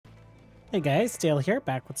Hey guys, Dale here,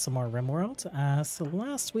 back with some more Rimworld. So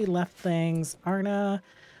last we left things, Arna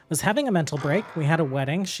was having a mental break. We had a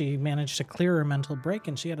wedding. She managed to clear her mental break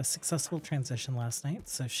and she had a successful transition last night.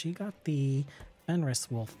 So she got the Fenris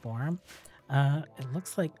wolf form. It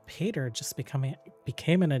looks like Pater just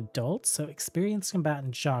became an adult, so experienced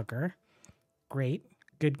combatant jogger. Great.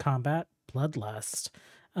 Good combat. Bloodlust.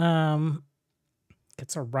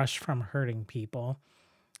 Gets a rush from hurting people.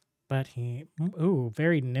 But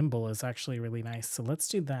very nimble is actually really nice. So let's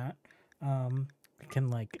do that. We can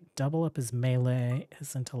like double up his melee,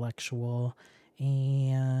 his intellectual,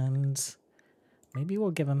 and maybe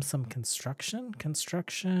we'll give him some construction,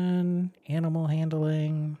 animal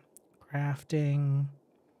handling, crafting,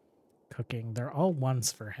 cooking. They're all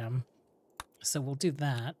ones for him. So we'll do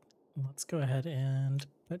that. Let's go ahead and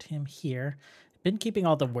put him here. I've been keeping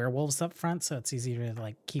all the werewolves up front, so it's easier to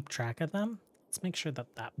like keep track of them. Let's make sure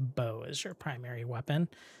that that bow is your primary weapon.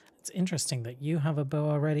 It's interesting that you have a bow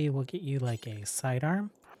already. We'll get you like a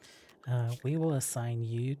sidearm. We will assign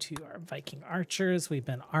you to our Viking archers. We've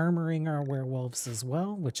been armoring our werewolves as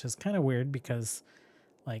well, which is kind of weird because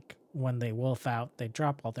like when they wolf out, they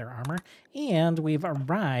drop all their armor. And we've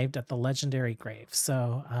arrived at the legendary grave.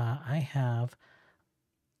 So I have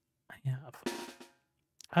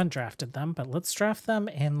undrafted them, but let's draft them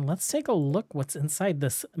and let's take a look what's inside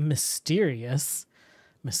this mysterious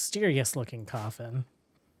looking coffin.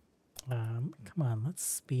 Come on, let's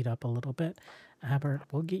speed up a little bit. Albert,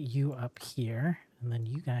 we'll get you up here and then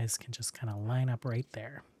you guys can just kind of line up right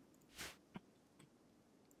there.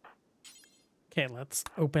 Okay, let's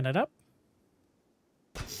open it up.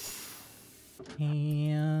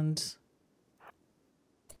 And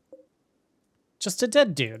just a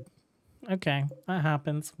dead dude. Okay, that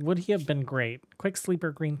happens. Would he have been great? Quick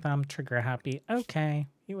sleeper, green thumb, trigger happy. Okay,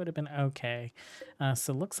 he would have been okay.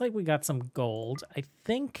 So looks like we got some gold. I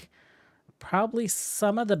think probably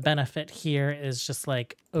some of the benefit here is just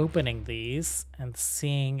like opening these and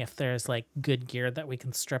seeing if there's like good gear that we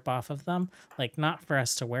can strip off of them. Like not for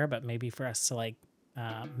us to wear, but maybe for us to like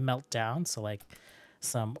melt down. So like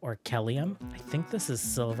some orchelium. I think this is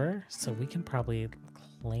silver, so we can probably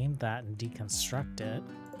claim that and deconstruct it.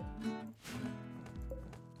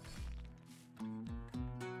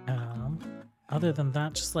 Other than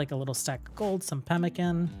that, just like a little stack of gold, some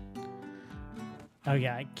pemmican. Oh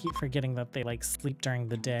yeah, I keep forgetting that they like sleep during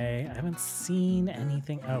the day. I haven't seen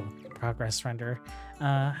anything. Oh, progress render.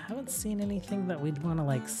 Haven't seen anything that we'd want to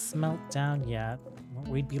like smelt down yet. What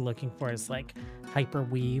we'd be looking for is like hyper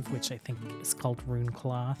weave, which I think is called rune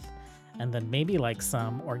cloth, and then maybe like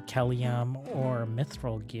some orchelium or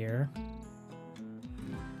mithril gear.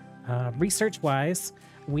 Research-wise,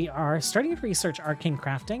 we are starting to research arcane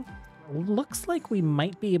crafting. Looks like we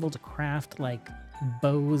might be able to craft like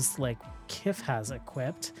bows like Kif has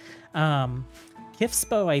equipped. Kif's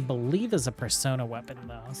bow, I believe, is a persona weapon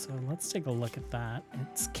though, so let's take a look at that.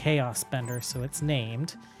 It's Chaos Bender, so it's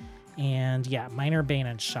named. And yeah, Minor Bane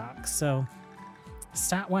and Shock. So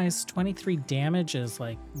stat-wise, 23 damage is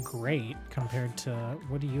like great compared to,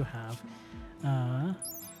 what do you have?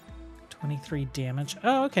 23 damage.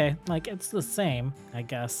 Oh, okay. Like it's the same, I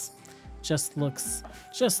guess. Just looks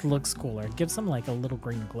cooler. It gives them like a little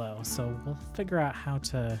green glow. So we'll figure out how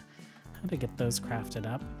to get those crafted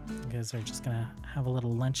up. You guys are just gonna have a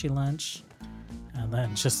little lunchy lunch and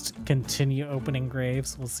then just continue opening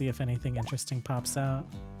graves. We'll see if anything interesting pops out.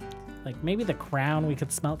 Like maybe the crown we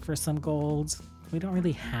could smelt for some gold. We don't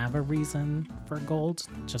really have a reason for gold,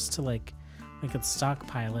 just to like, we could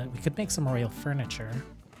stockpile it. We could make some royal furniture.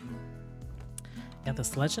 Yeah,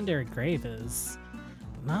 this legendary grave is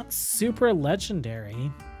not super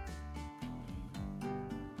legendary.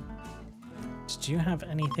 Did you have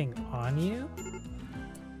anything on you?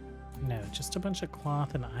 No, just a bunch of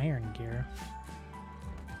cloth and iron gear.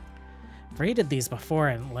 I've raided these before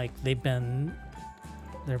and like there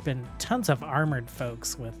have been tons of armored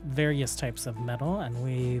folks with various types of metal and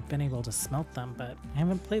we've been able to smelt them, but I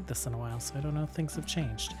haven't played this in a while, so I don't know if things have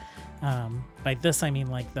changed. By this I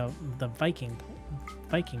mean like the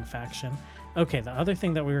Viking faction. Okay, the other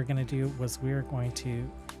thing that we were going to do was we were going to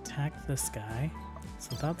attack this guy.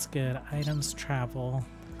 So that's good. Items, travel.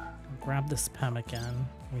 Grab this pemmican.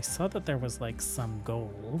 We saw that there was like some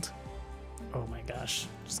gold. Oh my gosh.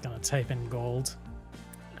 Just going to type in gold.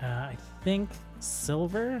 I think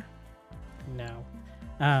silver?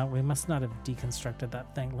 No. We must not have deconstructed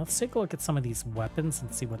that thing. Let's take a look at some of these weapons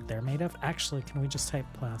and see what they're made of. Actually, can we just type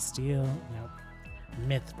plasteel? Nope.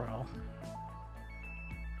 Mithril.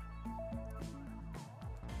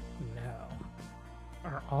 No.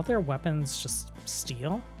 Are all their weapons just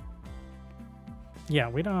steel? Yeah,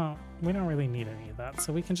 we don't really need any of that,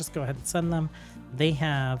 so we can just go ahead and send them. They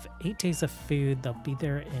have 8 days of food. They'll be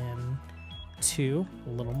there in 2, a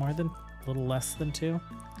little less than 2,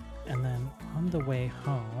 and then on the way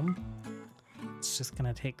home, it's just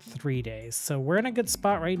gonna take 3 days. So we're in a good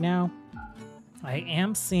spot right now. I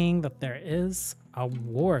am seeing that there is a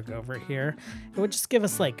warg over here. It would just give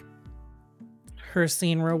us like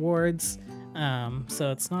Hercene rewards.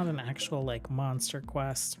 So it's not an actual like monster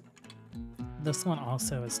quest. This one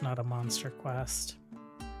also is not a monster quest.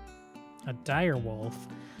 A direwolf.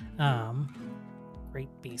 Great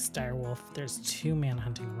beast direwolf. There's 2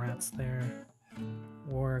 man-hunting rats there.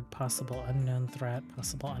 Warg, possible unknown threat,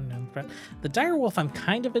 possible unknown threat. The direwolf I'm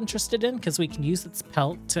kind of interested in because we can use its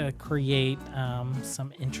pelt to create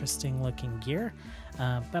some interesting looking gear.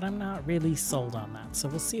 But I'm not really sold on that. So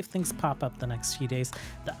we'll see if things pop up the next few days.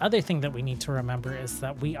 The other thing that we need to remember is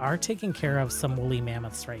that we are taking care of some woolly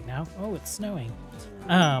mammoths right now. Oh, it's snowing.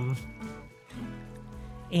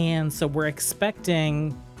 And so we're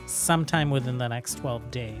expecting sometime within the next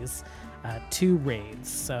 12 days 2 raids.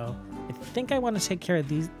 So I think I want to take care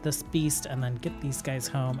of this beast and then get these guys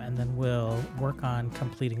home, and then we'll work on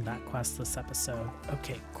completing that quest this episode.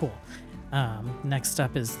 Okay, cool. Next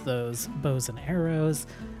up is those bows and arrows.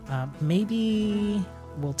 Maybe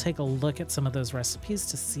we'll take a look at some of those recipes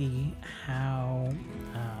to see how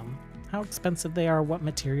expensive they are, what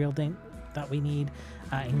material that we need.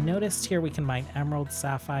 I noticed here we can mine emeralds,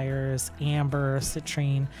 sapphires, amber,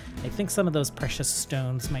 citrine. I think some of those precious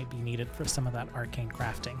stones might be needed for some of that arcane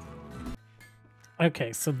crafting.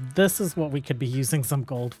 Okay, so this is what we could be using some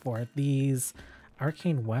gold for. These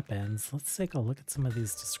arcane weapons. Let's take a look at some of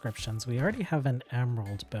these descriptions. We already have an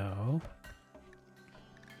emerald bow.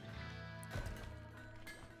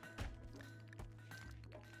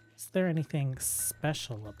 Is there anything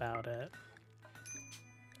special about it?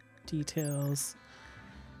 Details.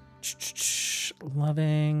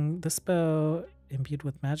 Loving this bow, imbued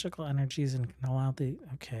with magical energies and can allow the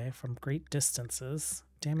from great distances.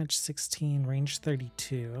 Damage 16, range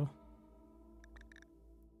 32.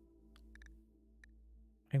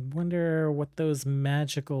 I wonder what those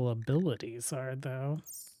magical abilities are, though.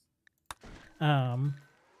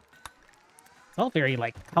 It's all very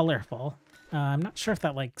like colorful. I'm not sure if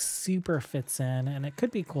that like super fits in, and it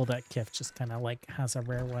could be cool that Kif just kind of like has a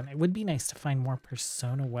rare one. It would be nice to find more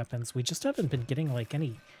persona weapons. We just haven't been getting like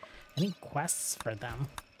any quests for them.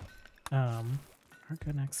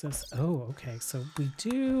 Arco Nexus. Oh, okay. So we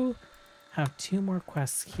do have 2 more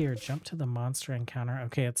quests here. Jump to the monster encounter.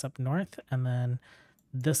 Okay, it's up north, and then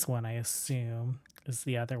this one I assume is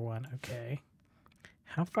the other one. Okay.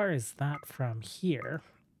 How far is that from here?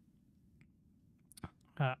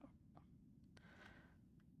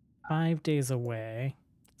 5 days away.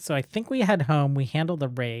 So I think we head home, we handle the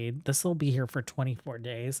raid. This will be here for 24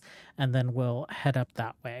 days, and then we'll head up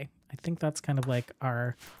that way. I think that's kind of like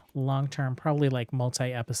our long-term, probably like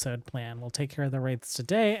multi-episode plan. We'll take care of the raids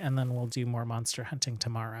today, and then we'll do more monster hunting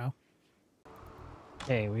tomorrow.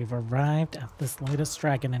 Okay, we've arrived at this latest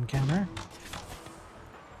dragon encounter.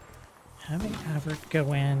 Having Avert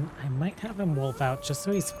go in, I might have him wolf out just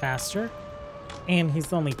so he's faster. And he's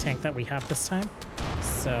the only tank that we have this time.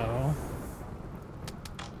 So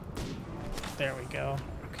there we go.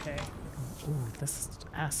 Okay. Ooh, this is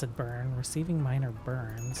acid burn. Receiving minor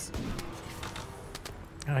burns.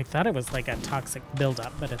 Oh, I thought it was like a toxic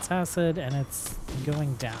buildup, but it's acid and it's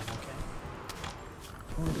going down. Okay.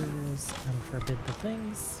 Orders and forbid the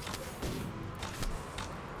things.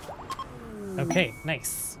 Okay,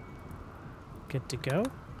 nice. Good to go.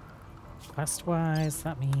 Quest-wise,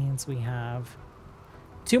 that means we have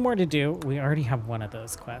 2 more to do. We already have one of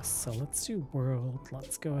those quests, so let's do world.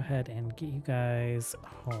 Let's go ahead and get you guys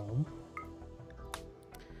home.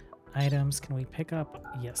 Items, can we pick up?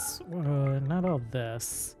 Yes, not all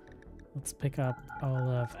this. Let's pick up all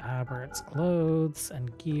of Abert's clothes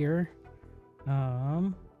and gear.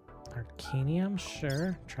 Arcanium,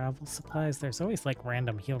 sure. Travel supplies. There's always like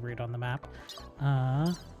random heal route on the map.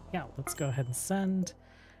 Yeah, let's go ahead and send.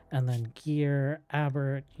 And then gear,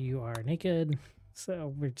 Abert, you are naked.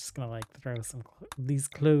 So we're just gonna like throw these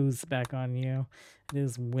clothes back on you. It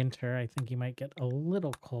is winter. I think you might get a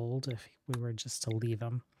little cold if we were just to leave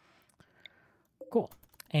them. Cool.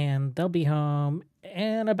 And they'll be home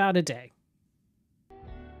in about a day.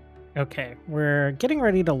 Okay, we're getting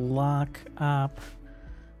ready to lock up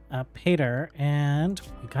Pater, and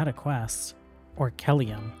we got a quest.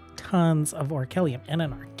 Orchelium. Tons of Orchelium and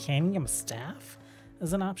an Arcanium staff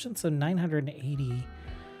as an option. So 980.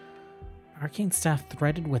 Arcane staff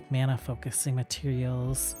threaded with mana focusing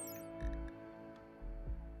materials.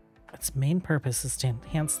 Its main purpose is to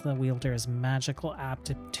enhance the wielder's magical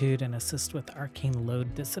aptitude and assist with arcane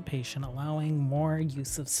load dissipation, allowing more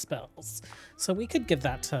use of spells. So we could give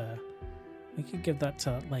that to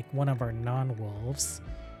like one of our non-wolves,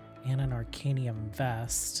 and an arcanium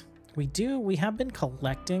vest. We have been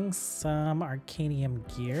collecting some arcanium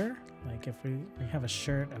gear. Like if we have a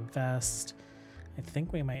shirt, a vest, I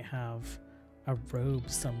think we might have a robe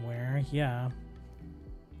somewhere. Yeah.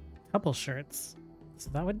 Couple shirts. So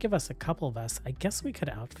that would give us a couple vests. I guess we could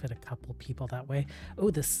outfit a couple people that way. Oh,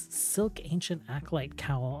 this silk ancient acolyte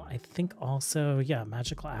cowl. I think also, yeah,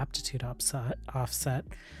 magical aptitude offset.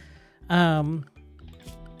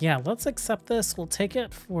 Yeah, let's accept this. We'll take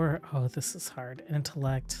it for, oh, this is hard.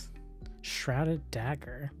 Intellect. Shrouded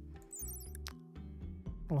dagger.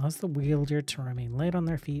 Allows the wielder to remain light on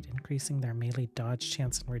their feet, increasing their melee dodge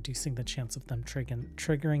chance and reducing the chance of them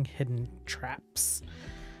triggering hidden traps.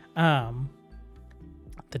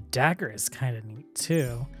 The dagger is kind of neat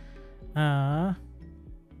too. Oh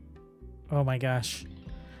my gosh.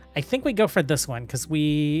 I think we go for this one because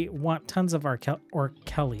we want tons of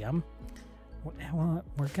orchelium. Well,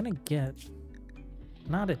 we're gonna get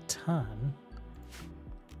not a ton.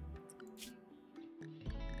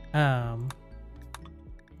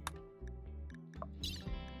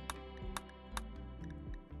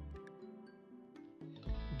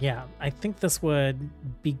 Yeah, I think this would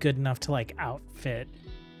be good enough to like outfit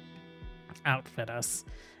us,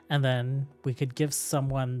 and then we could give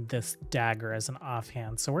someone this dagger as an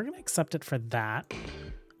offhand. So we're gonna accept it for that.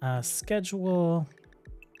 Schedule.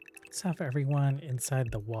 Let's have everyone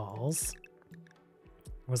inside the walls.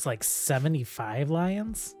 It was like 75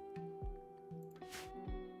 lions.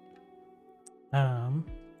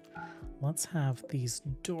 Let's have these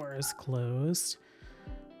doors closed.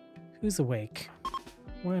 Who's awake?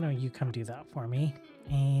 Why don't you come do that for me?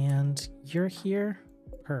 And you're here.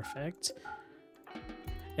 Perfect.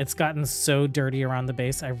 It's gotten so dirty around the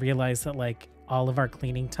base. I realized that like all of our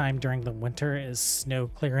cleaning time during the winter is snow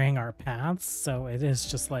clearing our paths, so it is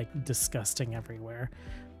just like disgusting everywhere.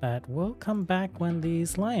 But we'll come back when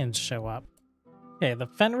these lions show up. Okay, the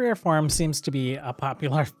Fenrir form seems to be a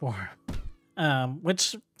popular form,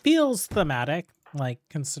 which feels thematic, like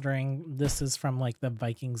considering this is from like the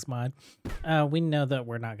Vikings mod. We know that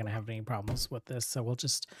we're not going to have any problems with this, so we'll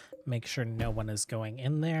just make sure no one is going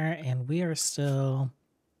in there. And we are still,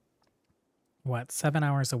 what, 7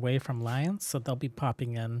 hours away from lions, so they'll be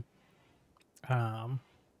popping in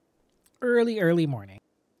early morning.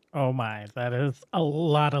 Oh my, that is a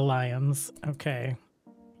lot of lions. Okay,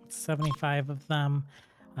 75 of them.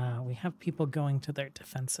 We have people going to their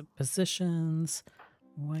defensive positions.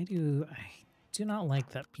 I do not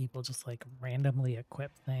like that people just like randomly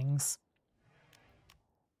equip things.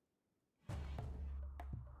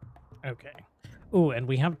 Okay. Oh, and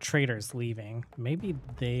we have traders leaving. Maybe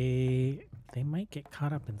they might get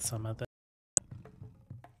caught up in some of the.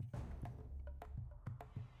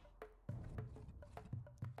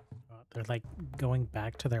 They're like going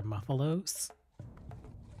back to their muffalos.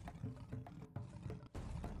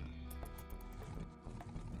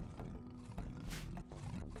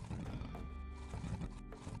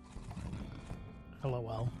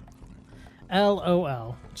 LOL.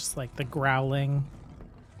 LOL. Just like the growling.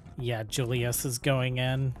 Yeah, Julius is going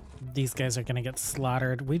in. These guys are gonna get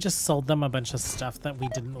slaughtered. We just sold them a bunch of stuff that we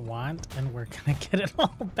didn't want, and we're gonna get it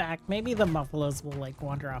all back. Maybe the muffalos will like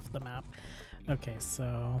wander off the map. Okay,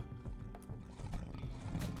 so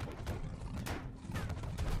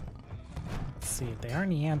let's see. They are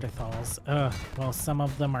Neanderthals. Ugh. Well, some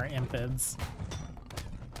of them are impids.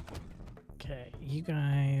 Okay, you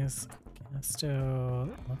guys. So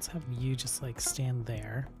let's have you just like stand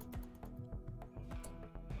there.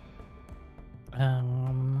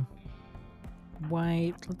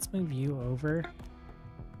 White, let's move you over.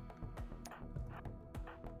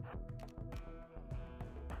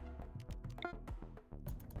 I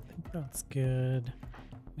think that's good.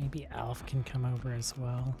 Maybe Alf can come over as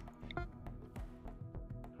well.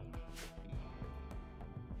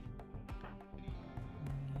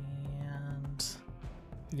 And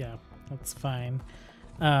yeah, that's fine.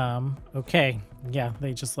 Okay, yeah,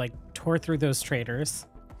 they just like tore through those traders.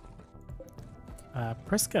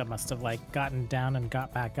 Priska must have like gotten down and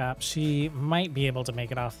got back up. She might be able to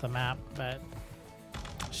make it off the map, but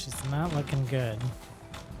she's not looking good.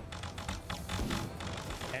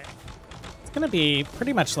 Okay. It's gonna be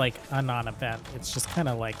pretty much like a non-event. It's just kind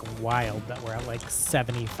of like wild that we're at like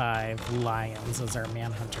 75 lions as our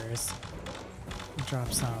manhunters.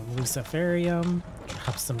 Drop some luciferium,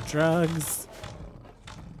 drop some drugs.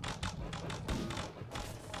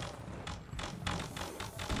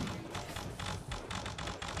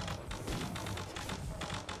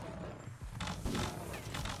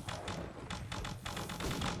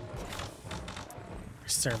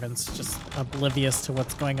 servants just oblivious to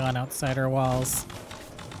what's going on outside our walls.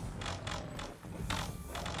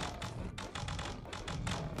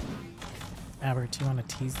 Albert, do you want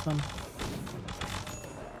to tease them?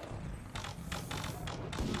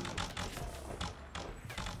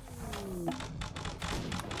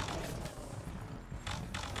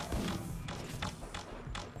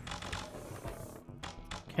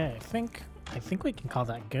 Okay, I think we can call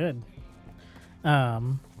that good.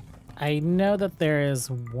 I know that there is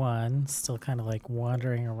one still kind of like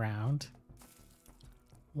wandering around.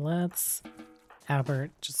 Let's,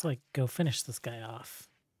 Albert, just like go finish this guy off.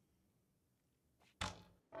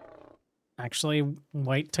 Actually,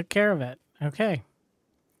 White took care of it. Okay.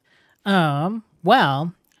 Well,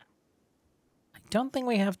 I don't think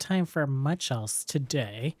we have time for much else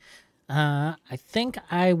today. I think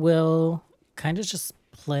I will kind of just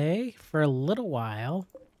play for a little while,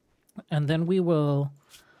 and then we will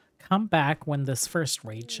come back when this first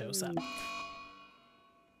raid shows up.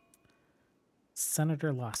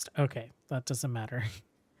 Senator lost. Okay, that doesn't matter.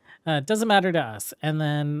 It doesn't matter to us. And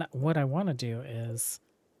then what I want to do is,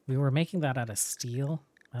 we were making that out of steel.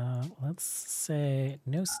 Let's say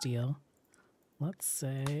no steel. Let's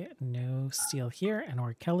say no steel here, and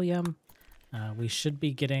orchelium. We should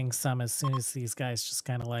be getting some as soon as these guys just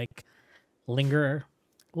kind of like linger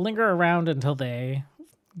around until they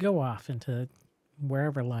go off into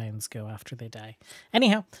wherever lions go after they die.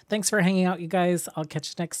 Anyhow, thanks for hanging out, you guys. I'll catch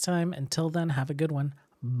you next time. Until then, have a good one.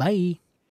 Bye.